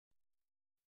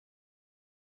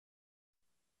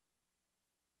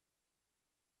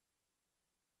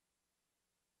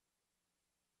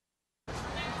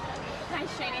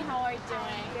Shani, how are you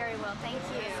doing? Very well, thank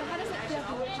you. So how does it feel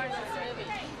to be part of this movie?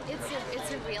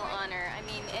 It's a real honor. I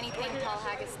mean, anything Paul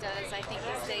Haggis does, I think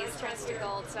these days turns to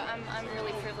gold. So I'm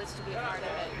really privileged to be a part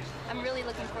of it. I'm really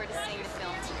looking forward to seeing the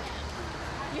film too.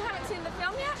 You haven't seen the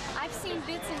film yet? I've seen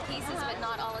bits and pieces, but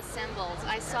not all assembled.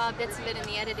 I saw bits of it in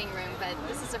the editing room, but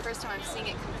this is the first time I'm seeing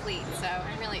it complete, so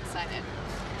I'm really excited.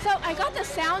 So I got the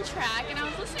soundtrack and I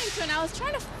was listening to it and I was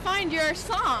trying to find your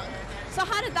song. So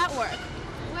how did that work?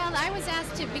 Well, I was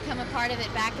asked to become a part of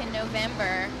it back in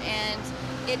November, and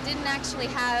it didn't actually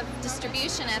have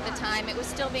distribution at the time. It was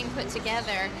still being put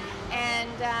together, and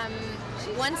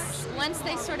once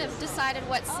they sort of decided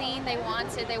what scene they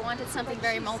wanted something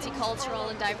very multicultural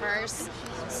and diverse.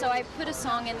 So I put a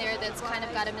song in there that's kind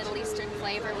of got a Middle Eastern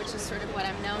flavor, which is sort of what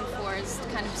I'm known for, is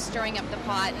kind of stirring up the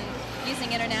pot and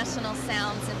using international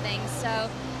sounds and things. So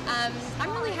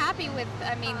I'm really happy with,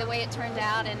 the way it turned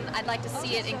out, and I'd like to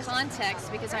see it in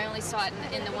context because I only saw it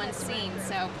in the one scene.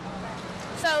 So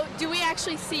do we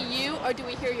actually see you, or do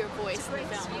we hear your voice in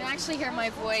the film? You actually hear my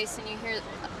voice, and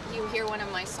you hear one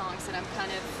of my songs that I'm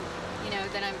kind of,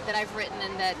 that I've written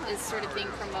and that is sort of being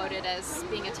promoted as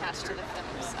being attached to the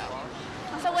film.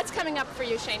 So what's coming up for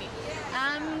you, Shani?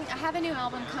 I have a new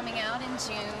album coming out in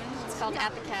June. It's called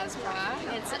At the Casbah.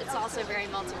 It's also very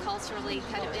multiculturally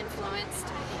kind of influenced,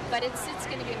 but it's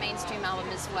going to be a mainstream album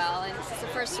as well. And it's the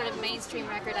first sort of mainstream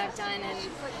record I've done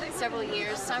in several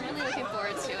years, so I'm really looking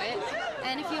forward to it.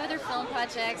 And a few other film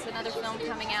projects, another film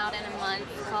coming out in a month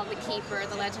called The Keeper,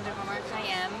 The Legend of Omar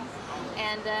Khayyam.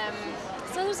 And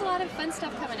so there's a lot of fun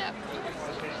stuff coming up.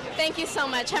 Thank you so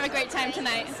much. Have a great time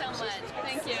tonight. Thank you so much.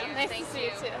 Thank you. Nice to see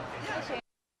you too.